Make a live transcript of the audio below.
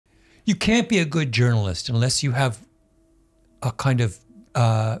You can't be a good journalist unless you have a kind of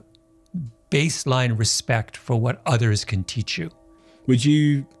baseline respect for what others can teach you. Would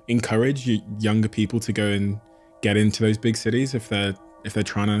you encourage younger people to go and get into those big cities if they're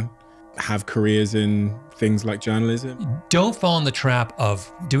trying to have careers in things like journalism? Don't fall in the trap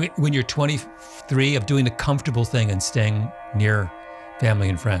of doing, when you're 23, of doing the comfortable thing and staying near family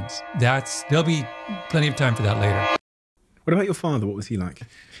and friends. There'll be plenty of time for that later. What about your father? What was he like?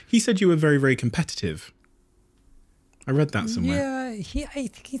 He said you were very, very competitive. I read that somewhere. Yeah, I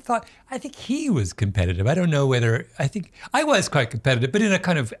think he was competitive. I don't know whether, I think I was quite competitive, but in a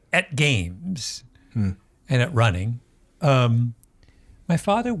kind of at games and at running. My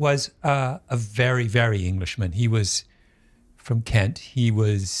father was a very, very Englishman. He was from Kent. He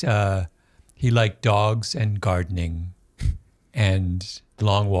liked dogs and gardening and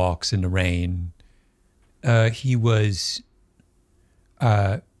long walks in the rain. He was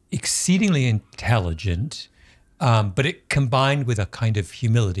exceedingly intelligent, but it combined with a kind of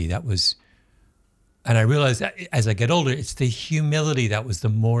humility that was, and I realized that as I get older, it's the humility that was the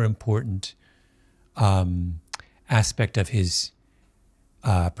more important aspect of his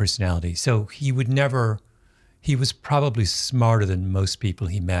personality. So he was probably smarter than most people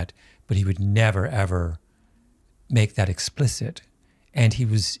he met, but he would never, ever make that explicit. And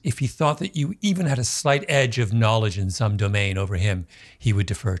if he thought that you even had a slight edge of knowledge in some domain over him, he would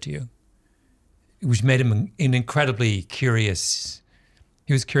defer to you, which made him an incredibly curious.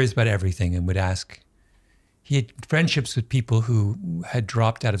 He was curious about everything and would ask. He had friendships with people who had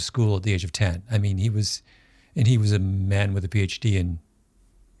dropped out of school at the age of 10. I mean, he was a man with a PhD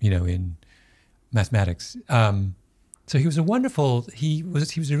in mathematics. So he was a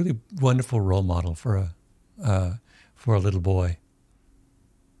really wonderful role model for a little boy.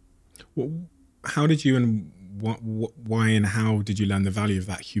 Well, how did you and why and how did you learn the value of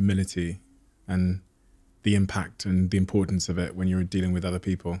that humility and the impact and the importance of it when you were dealing with other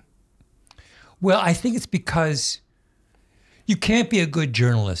people? Well, I think it's because you can't be a good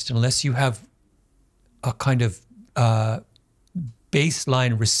journalist unless you have a kind of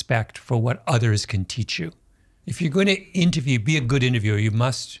baseline respect for what others can teach you. If you're going to be a good interviewer, you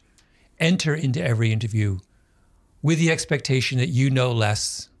must enter into every interview with the expectation that you know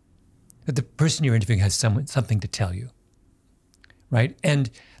less, that the person you're interviewing has something to tell you, right? And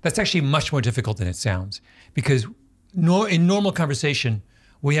that's actually much more difficult than it sounds, because in normal conversation,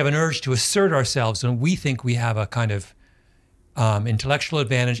 we have an urge to assert ourselves, and we think we have a kind of intellectual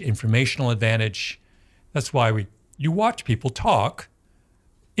advantage, informational advantage. That's why you watch people talk.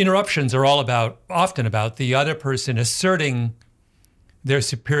 Interruptions are often about the other person asserting their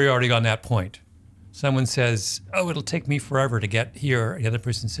superiority on that point. Someone says, "Oh, it'll take me forever to get here." The other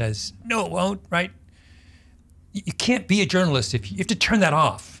person says, "No, it won't," right? You can't be a journalist you have to turn that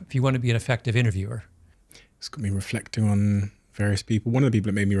off if you want to be an effective interviewer. It's got me reflecting on various people. One of the people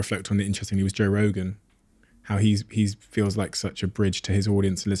that made me reflect on it, interestingly, was Joe Rogan. How he feels like such a bridge to his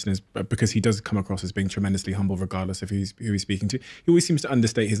audience and listeners, because he does come across as being tremendously humble, regardless of who he's speaking to. He always seems to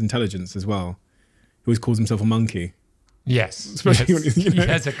understate his intelligence as well. He always calls himself a monkey. Yes, especially yes. When, he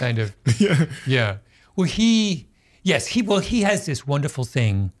has a kind of yeah. Well, he has this wonderful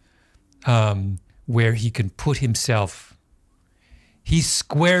thing where he can put himself. He's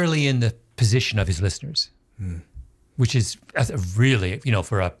squarely in the position of his listeners, which is really,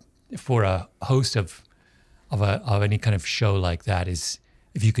 for a host of any kind of show like that, is,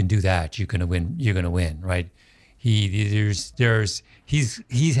 if you can do that, you're gonna win, right? He's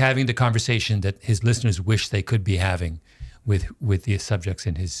having the conversation that his listeners wish they could be having with the subjects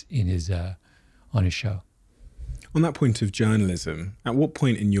on his show. On that point of journalism, at what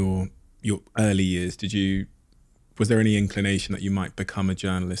point in your early years was there any inclination that you might become a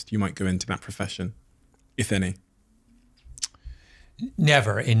journalist? You might go into that profession, if any?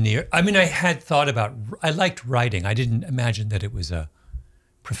 Never I had thought I liked writing. I didn't imagine that it was a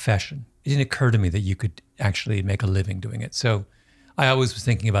profession. It didn't occur to me that you could actually make a living doing it. So I always was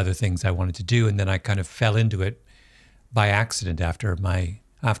thinking of other things I wanted to do, and then I kind of fell into it by accident after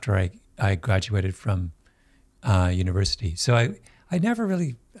I graduated from university. So I never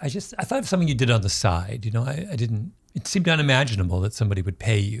really, I thought of something you did on the side. It seemed unimaginable that somebody would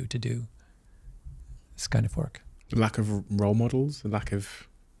pay you to do this kind of work. The lack of role models, the lack of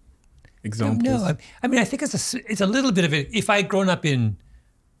examples. No, I think it's a little bit of it. If I had grown up in,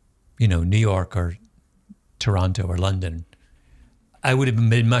 New York or Toronto or London, I would have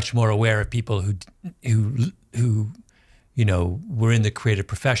been much more aware of people who were in the creative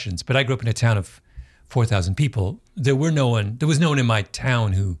professions. But I grew up in a town of 4,000 people. There was no one in my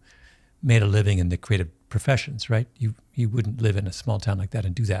town who made a living in the creative professions, right? You wouldn't live in a small town like that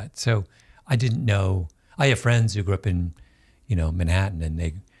and do that. So I didn't know. I have friends who grew up in, Manhattan, and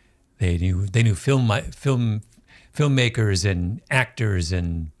they knew filmmakers and actors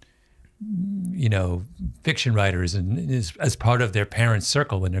and fiction writers, and as part of their parents'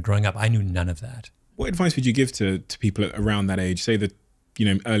 circle when they're growing up. I knew none of that. What advice would you give to people around that age, say the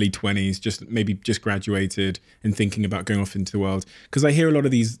early 20s, just graduated and thinking about going off into the world? Because I hear a lot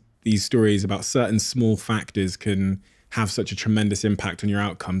of these stories about certain small factors can have such a tremendous impact on your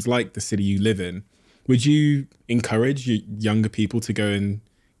outcomes, like the city you live in. Would you encourage younger people to go and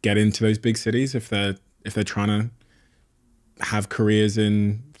get into those big cities if they're trying to have careers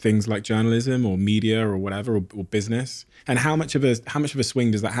in things like journalism or media or whatever, or business? And how much of a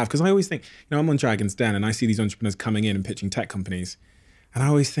swing does that have? Because I always think, I'm on Dragon's Den and I see these entrepreneurs coming in and pitching tech companies, and I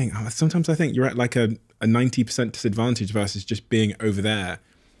always think, sometimes I think you're at like a 90% disadvantage versus just being over there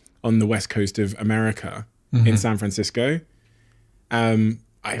on the west coast of America, in San Francisco.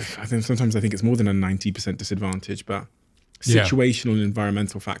 I think sometimes I think it's more than a 90% disadvantage, but situational and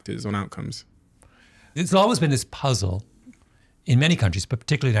environmental factors on outcomes. There's always been this puzzle in many countries, but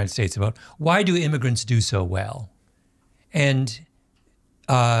particularly the United States, about why do immigrants do so well? And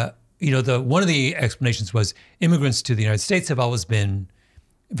one of the explanations was immigrants to the United States have always been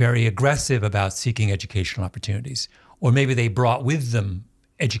very aggressive about seeking educational opportunities, or maybe they brought with them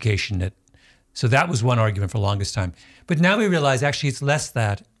education. So that was one argument for the longest time. But now we realize actually it's less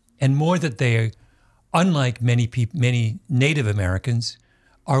that and more that they, unlike many Native Americans,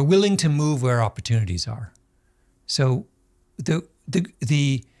 are willing to move where opportunities are. So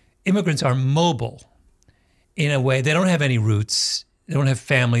the immigrants are mobile in a way. They don't have any roots. They don't have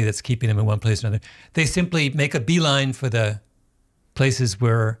family that's keeping them in one place or another. They simply make a beeline for the places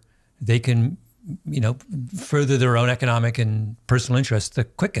where they can, further their own economic and personal interests the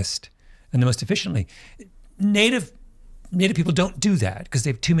quickest and the most efficiently. Native people don't do that because they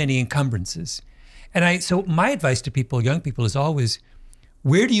have too many encumbrances. And so my advice to people, young people, is always,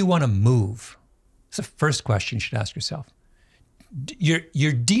 where do you want to move? It's the first question you should ask yourself.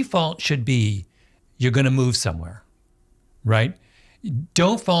 Your default should be, you're going to move somewhere, right?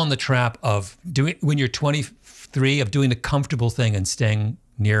 Don't fall in the trap of when you're 23, of doing the comfortable thing and staying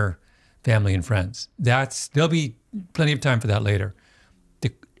near family and friends. There'll be plenty of time for that later.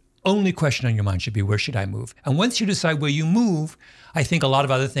 The only question on your mind should be, where should I move? And once you decide where you move, I think a lot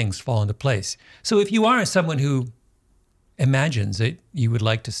of other things fall into place. So if you are someone who imagines that you would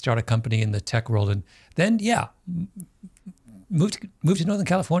like to start a company in the tech world, and then move to Northern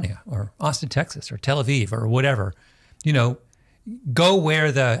California or Austin, Texas, or Tel Aviv or whatever. Go where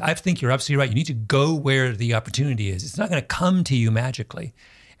I think you're absolutely right. You need to go where the opportunity is. It's not going to come to you magically.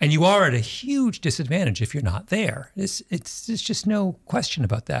 And you are at a huge disadvantage if you're not there. There's just no question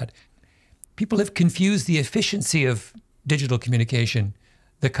about that. People have confused the efficiency of digital communication,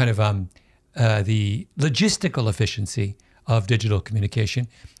 the kind of the logistical efficiency of digital communication,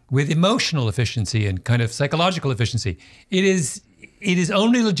 with emotional efficiency and kind of psychological efficiency. It is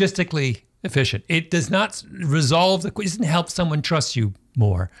only logistically efficient. It does not resolve it doesn't help someone trust you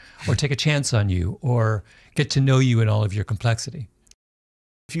more, or take a chance on you, or get to know you in all of your complexity.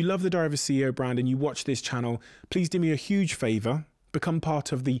 If you love the Diary of a CEO brand and you watch this channel, please do me a huge favor. Become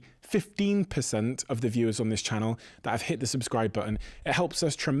part of the 15% of the viewers on this channel that have hit the subscribe button. It helps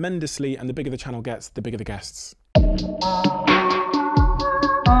us tremendously, and the bigger the channel gets, the bigger the guests.